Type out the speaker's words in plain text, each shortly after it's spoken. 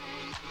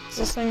Does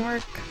this thing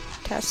work?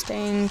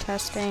 Testing.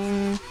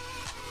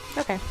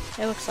 Okay,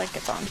 it looks like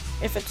it's on.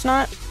 If it's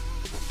not,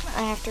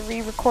 I have to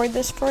re-record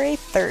this for a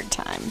third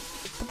time.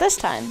 But this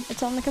time,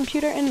 it's on the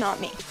computer and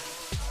not me.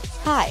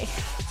 Hi,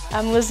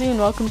 I'm Lizzie and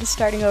welcome to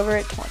Starting Over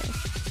at 20.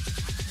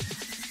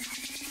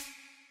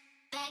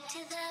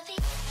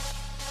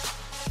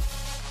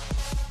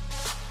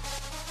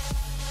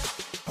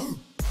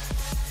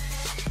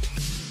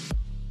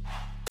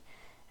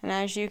 And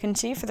as you can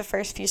see, for the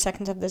first few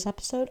seconds of this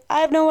episode,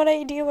 I have no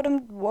idea what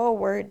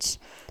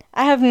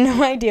I have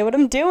no idea what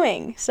I'm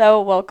doing.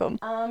 So, welcome.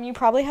 You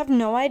probably have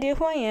no idea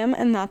who I am,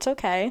 and that's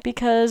okay,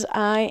 because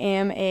I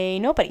am a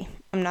nobody.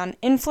 I'm not an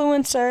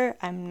influencer.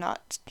 I'm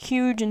not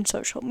huge in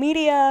social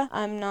media.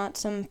 I'm not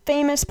some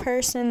famous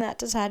person that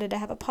decided to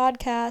have a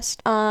podcast.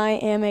 I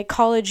am a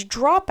college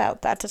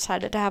dropout that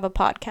decided to have a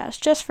podcast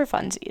just for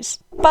funsies.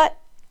 But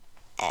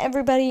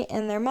everybody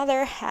and their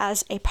mother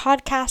has a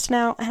podcast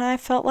now, and I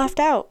felt left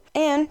out.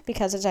 And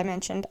because, as I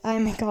mentioned,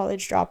 I'm a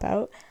college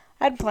dropout,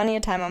 I had plenty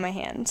of time on my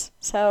hands.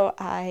 So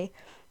I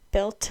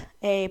built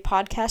a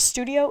podcast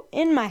studio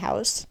in my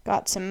house,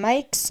 got some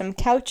mics, some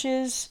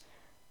couches,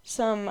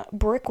 some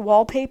brick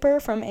wallpaper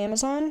from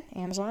Amazon.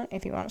 Amazon,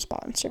 if you want to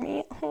sponsor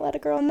me, I'll let a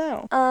girl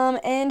know.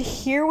 And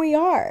here we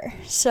are.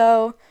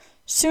 So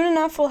soon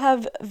enough, we'll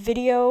have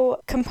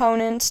video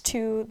components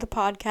to the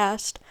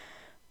podcast,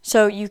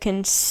 so you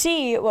can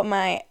see what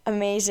my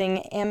amazing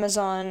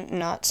Amazon,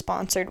 not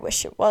sponsored,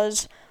 wish it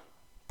was,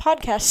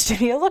 podcast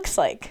studio looks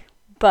like.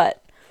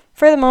 But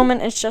for the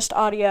moment, it's just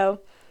audio.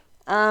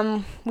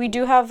 We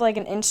do have like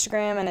an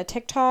Instagram and a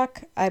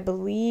TikTok, I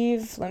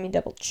believe. Let me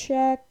double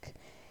check.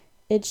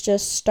 It's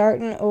just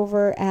Starting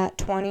Over at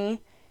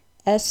 20,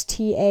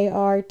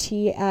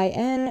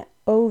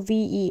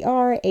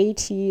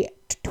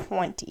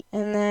 StartinOverat20.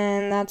 And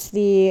then that's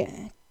the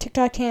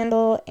TikTok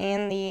handle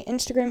and the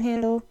Instagram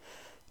handle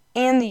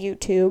and the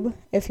YouTube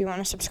if you want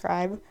to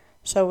subscribe.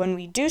 So when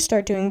we do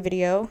start doing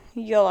video,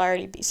 you'll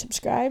already be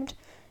subscribed.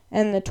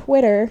 And the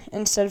Twitter,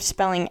 instead of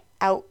spelling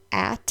out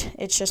at,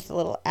 it's just a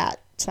little at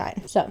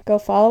sign. So go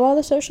follow all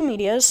the social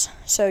medias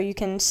so you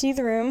can see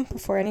the room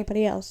before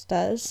anybody else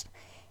does.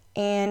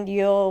 And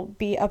you'll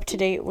be up to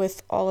date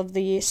with all of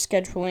the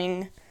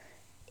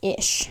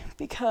scheduling-ish,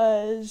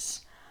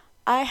 because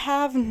I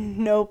have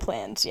no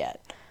plans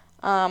yet.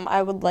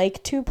 I would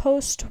like to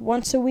post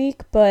once a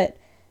week, but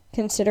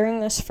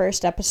considering this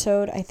first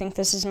episode, I think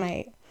this is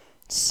my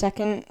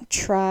third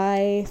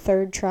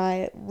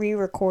try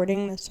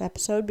re-recording this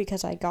episode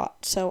because I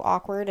got so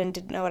awkward and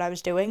didn't know what I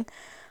was doing.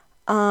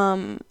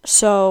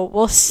 So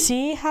we'll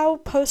see how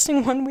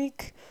posting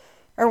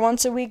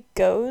once a week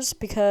goes,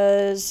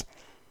 because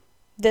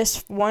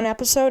this one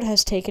episode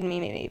has taken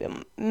me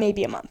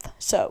maybe a month.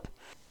 So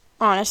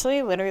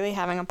honestly, literally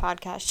having a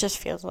podcast just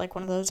feels like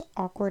one of those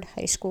awkward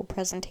high school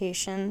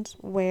presentations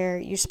where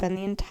you spend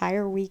the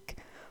entire week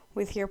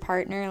with your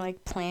partner,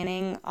 like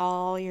planning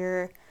all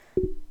your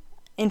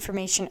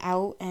information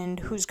out and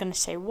who's going to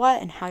say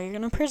what and how you're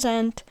going to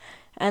present.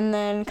 And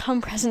then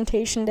come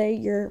presentation day,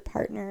 your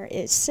partner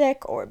is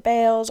sick or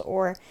bails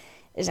or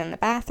is in the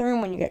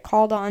bathroom when you get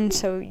called on.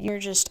 So you're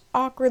just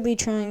awkwardly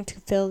trying to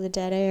fill the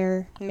dead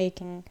air,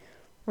 making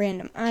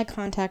random eye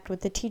contact with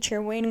the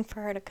teacher, waiting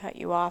for her to cut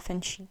you off,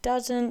 and she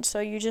doesn't.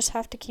 So you just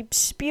have to keep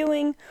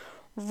spewing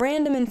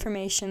random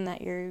information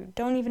that you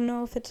don't even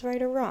know if it's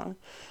right or wrong.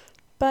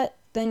 But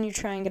then you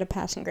try and get a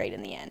passing grade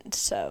in the end.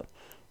 So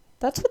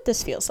that's what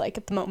this feels like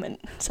at the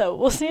moment. So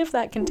we'll see if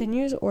that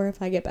continues or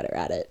if I get better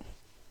at it.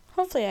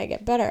 Hopefully I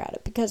get better at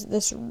it, because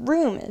this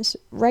room is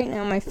right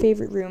now my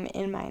favorite room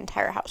in my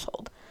entire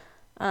household.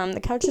 The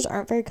couches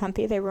aren't very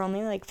comfy. They were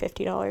only like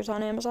 $50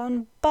 on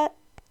Amazon, but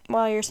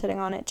while you're sitting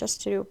on it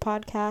just to do a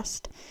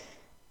podcast,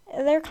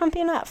 they're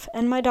comfy enough,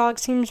 and my dog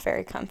seems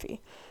very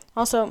comfy.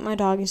 Also, my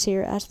dog is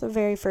here as the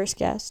very first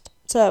guest,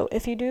 so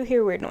if you do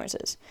hear weird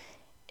noises,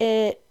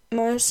 it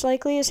most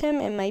likely is him.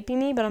 It might be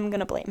me, but I'm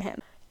gonna blame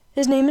him.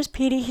 His name is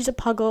Petey. He's a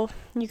puggle.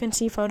 You can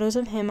see photos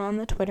of him on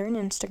the Twitter and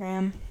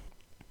Instagram.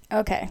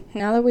 Okay,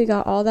 now that we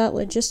got all that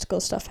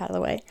logistical stuff out of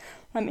the way,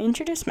 let me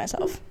introduce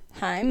myself.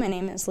 Hi, my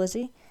name is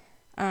Lizzie.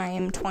 I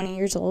am 20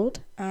 years old.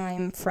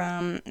 I'm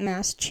from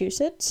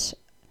Massachusetts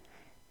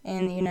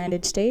in the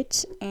United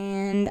States,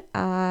 and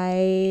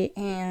I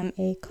am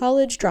a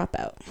college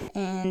dropout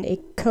and a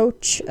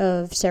coach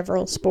of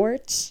several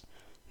sports,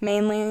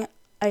 mainly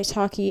ice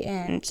hockey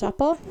and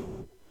softball.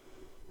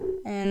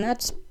 And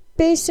that's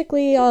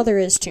basically all there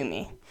is to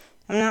me.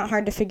 I'm not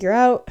hard to figure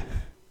out.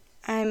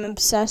 I'm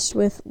obsessed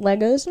with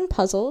Legos and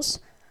puzzles.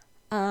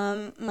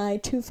 My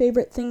two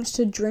favorite things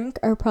to drink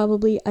are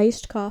probably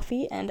iced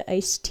coffee and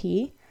iced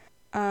tea.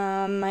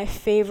 My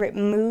favorite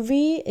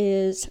movie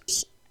is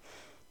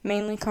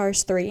mainly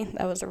Cars 3.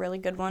 That was a really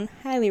good one.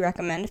 Highly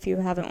recommend if you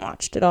haven't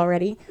watched it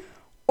already.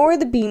 Or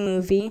the Bee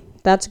Movie.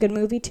 That's a good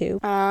movie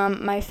too.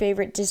 My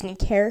favorite Disney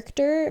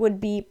character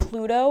would be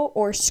Pluto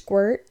or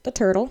Squirt the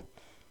turtle.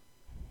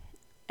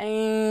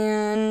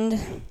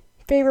 And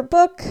favorite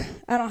book?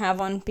 I don't have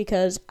one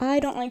because I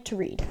don't like to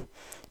read.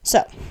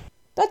 So,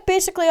 that's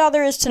basically all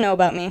there is to know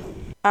about me.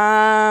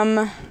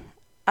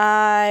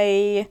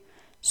 I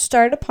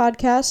started a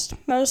podcast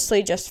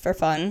mostly just for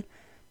fun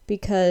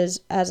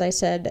because, as I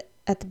said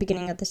at the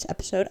beginning of this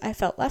episode, I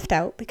felt left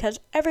out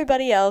because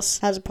everybody else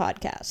has a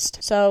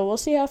podcast. So we'll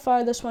see how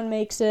far this one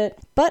makes it.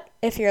 But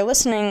if you're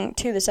listening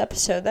to this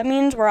episode, that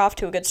means we're off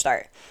to a good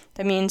start.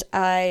 That means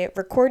I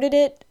recorded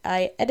it,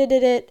 I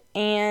edited it,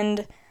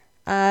 and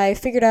I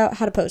figured out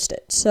how to post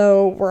it.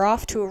 So we're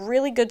off to a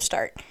really good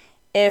start.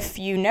 If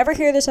you never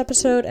hear this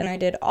episode and I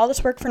did all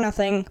this work for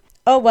nothing,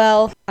 oh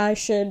well, I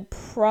should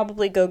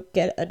probably go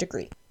get a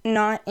degree.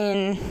 Not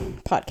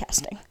in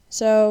podcasting.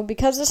 So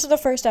because this is the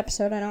first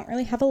episode, I don't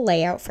really have a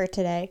layout for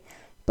today,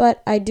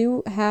 but I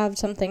do have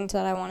some things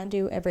that I want to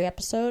do every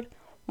episode.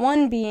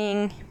 One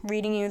being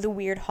reading you the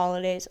weird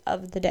holidays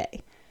of the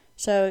day.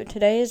 So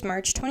today is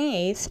March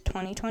 28th,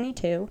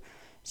 2022.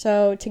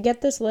 So to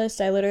get this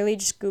list, I literally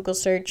just Google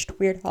searched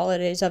weird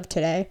holidays of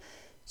today.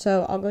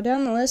 So I'll go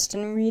down the list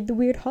and read the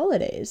weird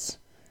holidays.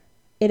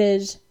 It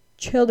is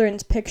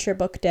Children's Picture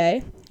Book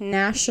Day,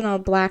 National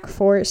Black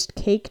Forest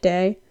Cake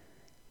Day,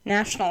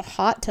 National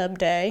Hot Tub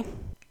Day,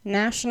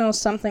 National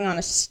Something on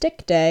a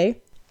Stick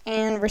Day,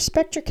 and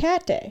Respect Your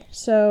Cat Day.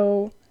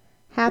 So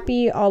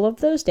happy all of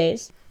those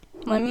days.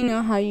 Let me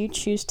know how you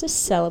choose to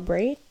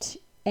celebrate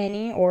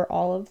any or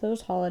all of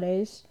those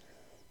holidays.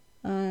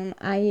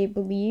 I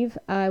believe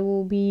I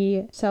will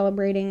be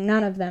celebrating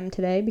none of them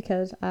today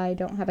because I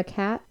don't have a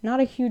cat. Not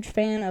a huge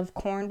fan of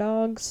corn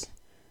dogs.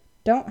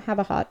 Don't have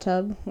a hot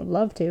tub. Would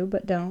love to,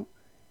 but don't.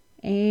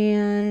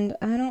 And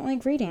I don't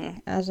like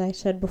reading, as I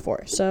said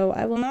before, so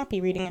I will not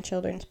be reading a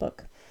children's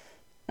book.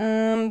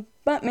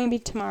 But maybe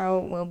tomorrow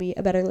will be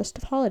a better list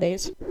of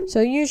holidays.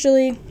 So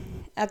usually,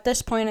 at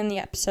this point in the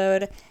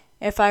episode,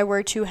 if I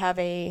were to have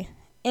a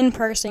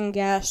in-person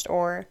guest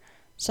or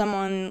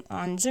someone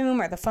on Zoom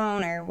or the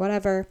phone or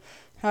whatever,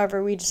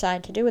 however we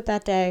decide to do it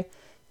that day,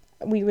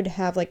 we would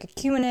have like a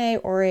Q&A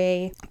or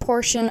a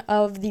portion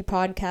of the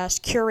podcast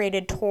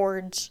curated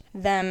towards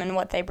them and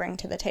what they bring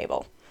to the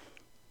table.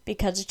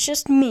 Because it's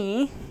just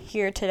me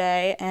here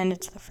today, and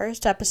it's the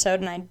first episode,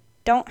 and I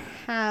don't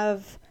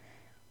have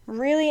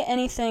really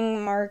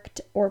anything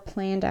marked or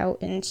planned out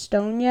in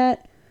stone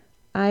yet.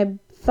 I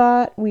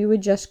thought we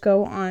would just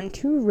go on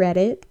to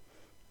Reddit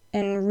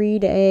and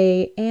read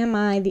Am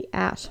I the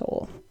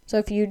Asshole? So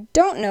if you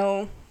don't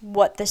know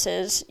what this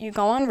is, you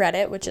go on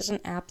Reddit, which is an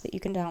app that you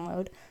can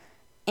download,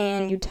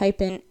 and you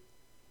type in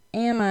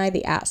Am I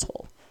the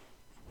Asshole?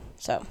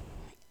 So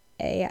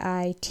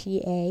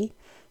AITA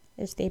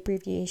is the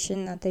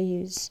abbreviation that they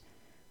use.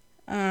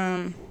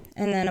 And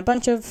then a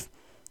bunch of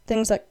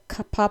things that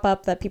pop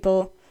up that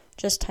people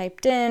just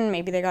typed in.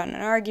 Maybe they got in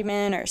an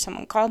argument or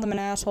someone called them an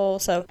asshole.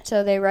 So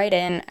they write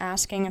in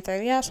asking if they're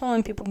the asshole,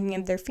 and people can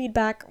give their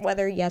feedback,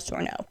 whether yes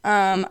or no.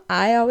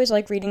 I always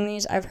like reading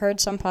these. I've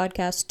heard some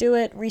podcasts do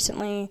it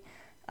recently.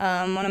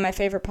 One of my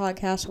favorite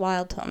podcasts,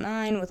 Wild Till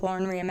 9, with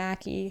Lauren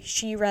Riamaki,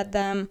 she read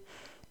them.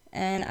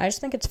 And I just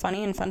think it's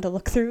funny and fun to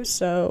look through.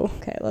 So,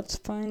 okay, let's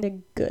find a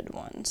good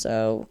one.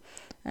 So,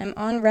 I'm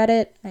on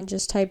Reddit. I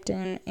just typed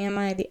in, Am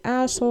I the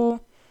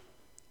Asshole?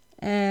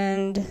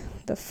 And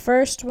the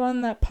first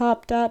one that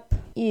popped up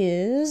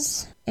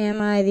is,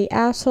 Am I the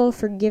asshole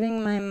for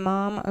giving my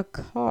mom a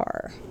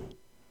car?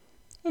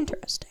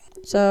 Interesting.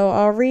 So,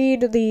 I'll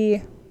read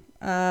the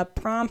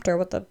prompt or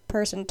what the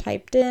person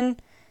typed in,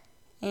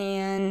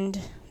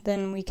 and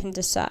then we can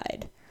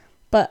decide.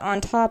 But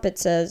on top it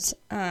says,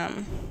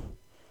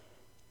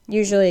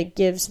 usually it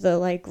gives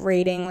the,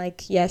 rating,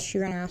 yes,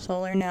 you're an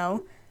asshole, or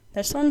no.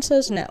 This one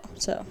says no,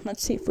 so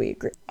let's see if we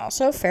agree.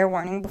 Also, fair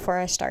warning before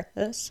I start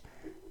this,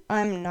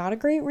 I'm not a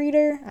great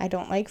reader. I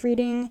don't like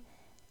reading.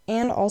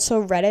 And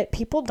also Reddit,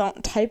 people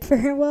don't type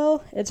very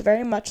well. It's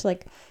very much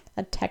like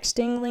a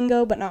texting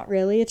lingo, but not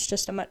really. It's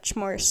just a much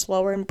more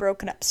slower and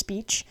broken up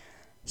speech.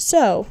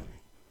 So,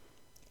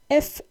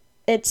 if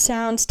it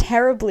sounds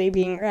terribly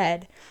being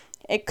read,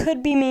 it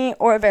could be me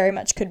or very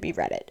much could be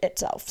Reddit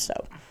itself, so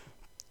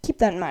keep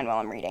that in mind while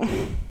I'm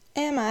reading.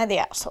 Am I the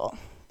asshole?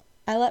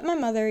 I let my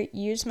mother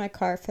use my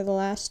car for the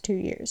last 2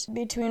 years.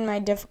 Between my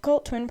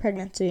difficult twin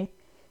pregnancy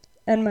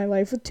and my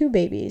life with 2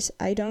 babies,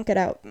 I don't get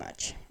out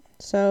much.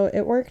 So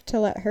it worked to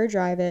let her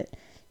drive it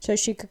so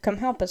she could come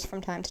help us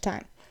from time to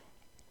time.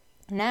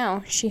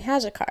 Now she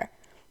has a car,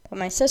 but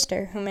my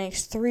sister, who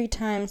makes 3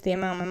 times the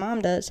amount my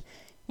mom does,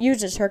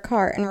 uses her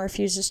car and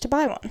refuses to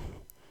buy one.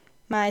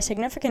 My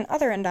significant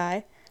other and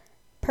I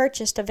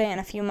purchased a van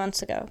a few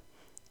months ago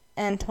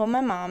and told my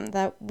mom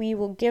that we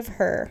will give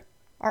her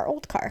our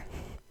old car.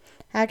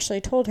 I actually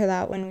told her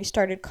that when we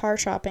started car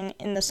shopping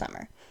in the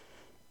summer.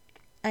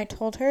 I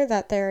told her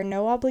that there are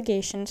no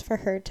obligations for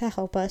her to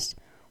help us.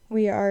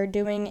 We are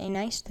doing a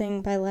nice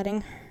thing by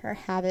letting her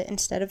have it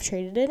instead of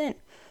traded it in.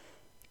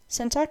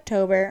 Since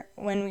October,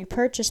 when we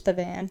purchased the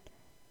van,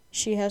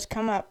 she has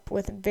come up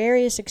with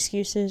various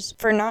excuses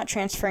for not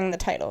transferring the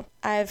title.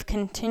 I've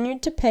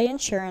continued to pay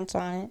insurance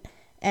on it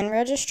and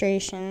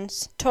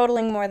registrations,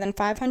 totaling more than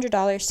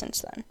 $500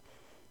 since then.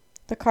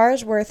 The car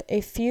is worth a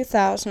few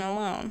thousand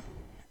alone.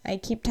 I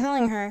keep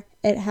telling her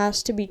it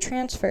has to be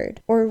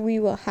transferred or we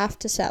will have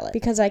to sell it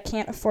because I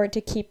can't afford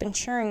to keep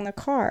insuring the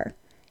car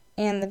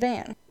and the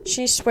van.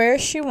 She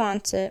swears she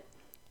wants it.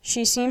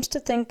 She seems to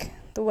think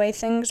the way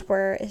things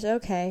were is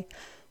okay,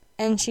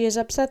 and she is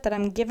upset that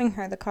I'm giving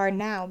her the car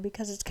now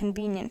because it's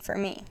convenient for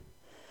me.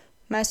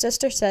 My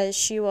sister says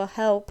she will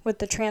help with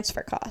the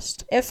transfer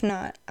cost. If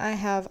not, I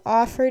have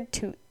offered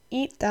to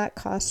eat that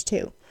cost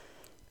too.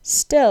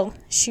 Still,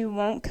 she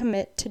won't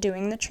commit to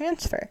doing the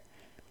transfer.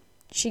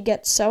 She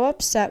gets so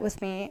upset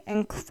with me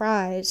and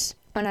cries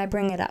when I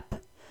bring it up.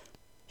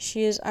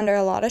 She is under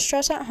a lot of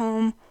stress at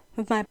home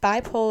with my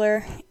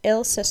bipolar,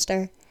 ill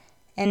sister,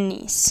 and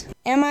niece.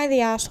 Am I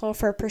the asshole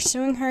for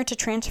pursuing her to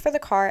transfer the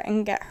car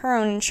and get her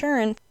own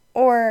insurance,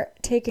 or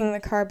taking the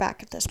car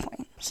back at this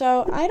point?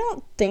 So I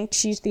don't think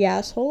she's the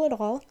asshole at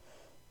all,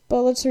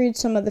 but let's read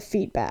some of the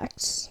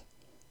feedbacks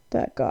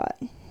that got.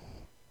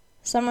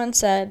 Someone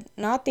said,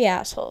 not the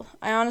asshole.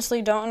 I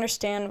honestly don't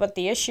understand what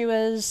the issue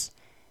is.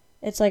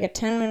 It's like a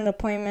 10-minute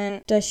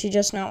appointment. Does she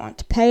just not want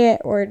to pay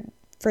it or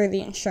for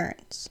the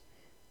insurance?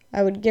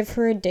 I would give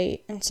her a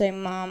date and say,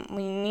 Mom,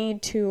 we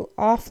need to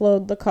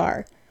offload the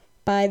car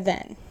by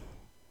then.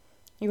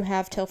 You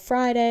have till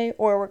Friday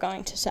or we're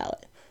going to sell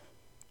it.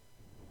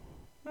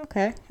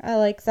 Okay, I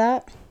like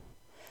that.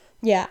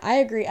 Yeah, I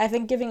agree. I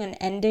think giving an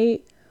end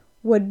date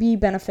would be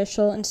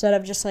beneficial instead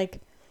of just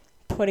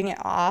putting it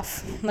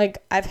off.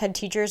 I've had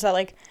teachers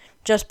that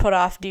just put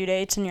off due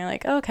dates and you're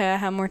like, okay, I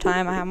have more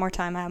time,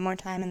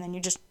 and then you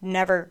just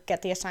never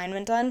get the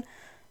assignment done.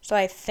 So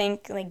I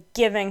think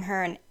giving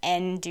her an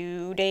end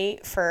due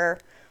date for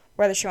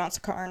whether she wants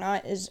a car or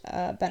not is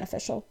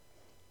beneficial.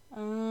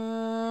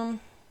 Someone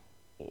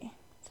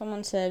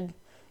said,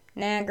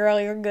 nah, girl,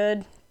 you're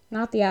good.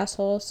 Not the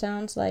asshole.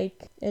 Sounds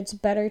like it's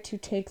better to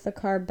take the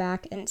car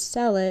back and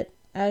sell it,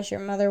 as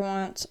your mother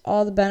wants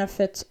all the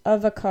benefits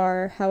of a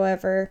car,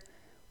 however,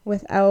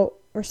 without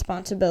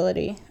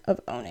responsibility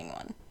of owning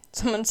one.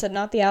 Someone said,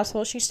 not the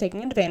asshole, she's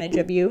taking advantage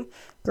of you.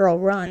 Girl,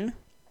 run.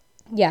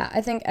 Yeah,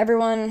 I think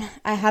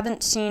I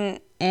haven't seen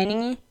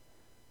any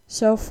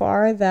so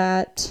far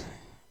that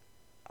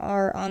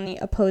are on the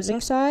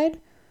opposing side.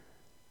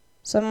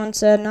 Someone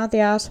said, not the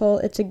asshole,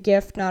 it's a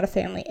gift, not a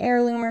family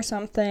heirloom or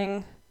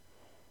something.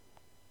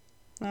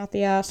 Not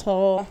the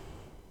asshole.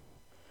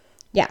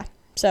 Yeah,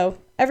 so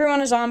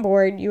everyone is on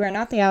board. You are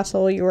not the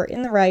asshole. You are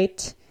in the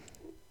right.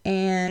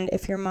 And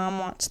if your mom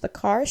wants the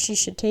car, she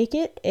should take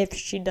it. If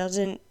she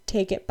doesn't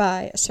take it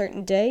by a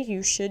certain day,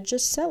 you should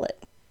just sell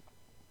it.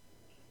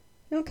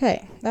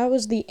 Okay, that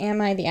was the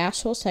Am I the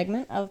Asshole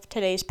segment of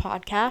today's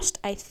podcast.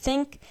 I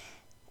think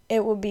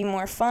it will be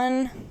more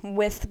fun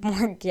with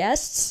more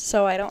guests,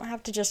 so I don't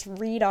have to just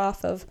read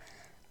off of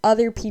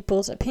other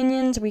people's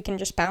opinions. We can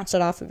just bounce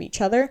it off of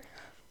each other.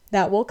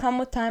 That will come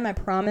with time. I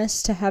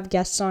promise to have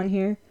guests on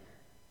here.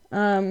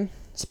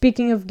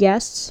 Speaking of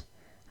guests,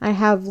 I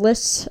have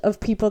lists of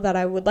people that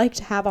I would like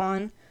to have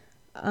on,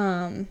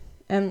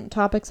 and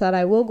topics that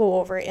I will go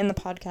over in the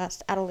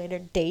podcast at a later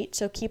date,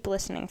 so keep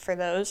listening for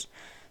those.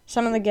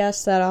 Some of the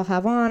guests that I'll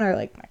have on are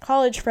my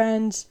college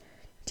friends,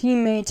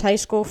 teammates, high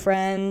school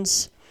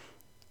friends,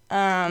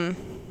 some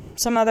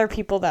other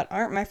people that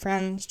aren't my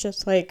friends,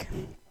 just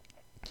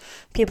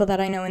people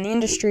that I know in the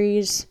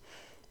industries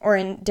or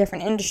in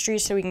different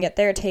industries, so we can get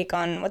their take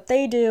on what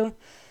they do.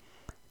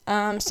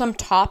 Some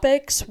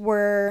topics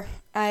were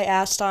I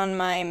asked on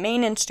my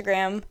main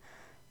Instagram,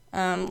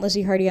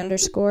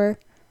 LizzieHardy_,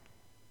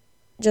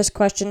 just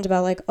questions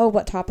about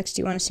what topics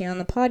do you want to see on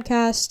the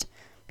podcast?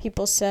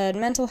 People said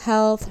mental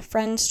health,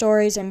 friend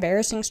stories,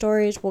 embarrassing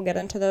stories. We'll get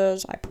into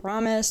those, I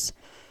promise.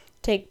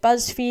 Take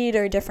BuzzFeed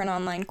or different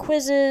online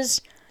quizzes,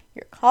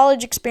 your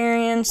college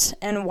experience,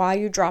 and why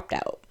you dropped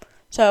out.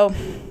 So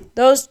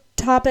those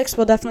topics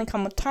will definitely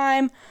come with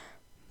time,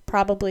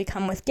 probably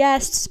come with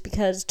guests,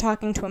 because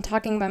talking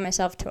by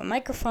myself to a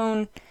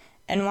microphone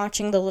and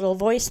watching the little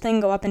voice thing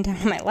go up and down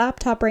on my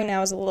laptop right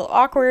now is a little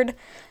awkward.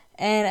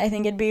 And I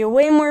think it'd be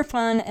way more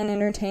fun and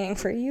entertaining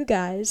for you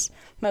guys,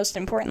 most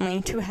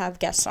importantly, to have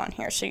guests on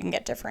here so you can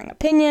get differing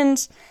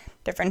opinions,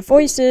 different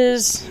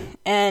voices,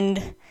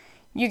 and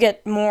you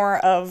get more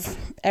of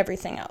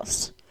everything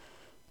else.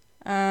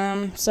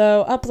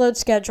 So upload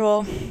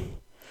schedule,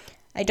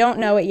 I don't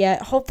know it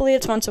yet. Hopefully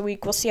it's once a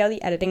week. We'll see how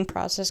the editing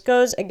process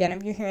goes. Again,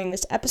 if you're hearing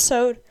this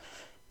episode,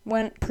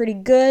 went pretty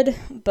good,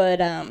 but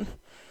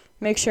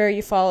make sure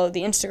you follow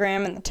the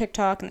Instagram and the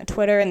TikTok and the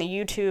Twitter and the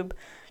YouTube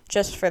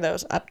just for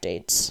those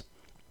updates.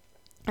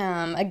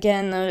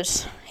 Again,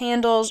 those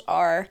handles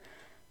are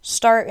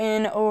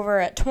starting over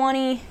at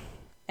 20,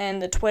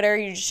 and the Twitter,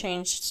 you just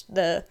change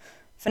the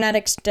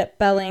phonetic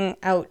spelling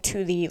out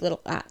to the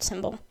little @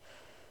 symbol.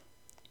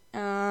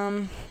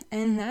 And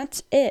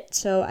that's it.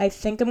 So I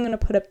think I'm going to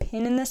put a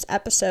pin in this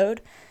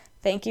episode.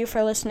 Thank you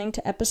for listening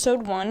to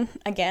episode 1.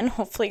 Again,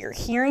 hopefully you're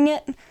hearing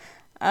it.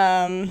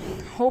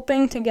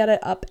 Hoping to get it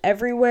up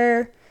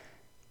everywhere,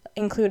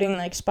 including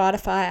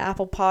Spotify,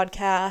 Apple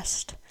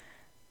Podcast,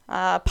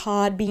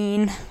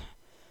 Podbean.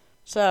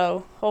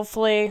 So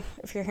hopefully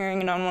if you're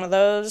hearing it on one of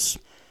those,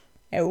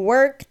 it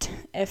worked.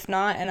 If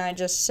not, and I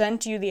just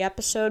sent you the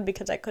episode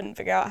because I couldn't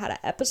figure out how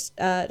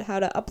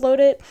to upload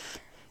it,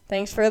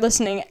 thanks for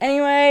listening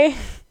anyway.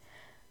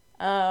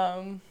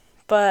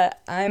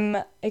 But I'm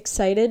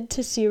excited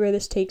to see where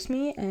this takes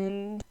me,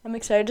 and I'm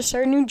excited to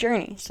start a new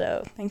journey.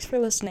 So thanks for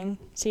listening.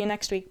 See you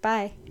next week.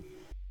 Bye.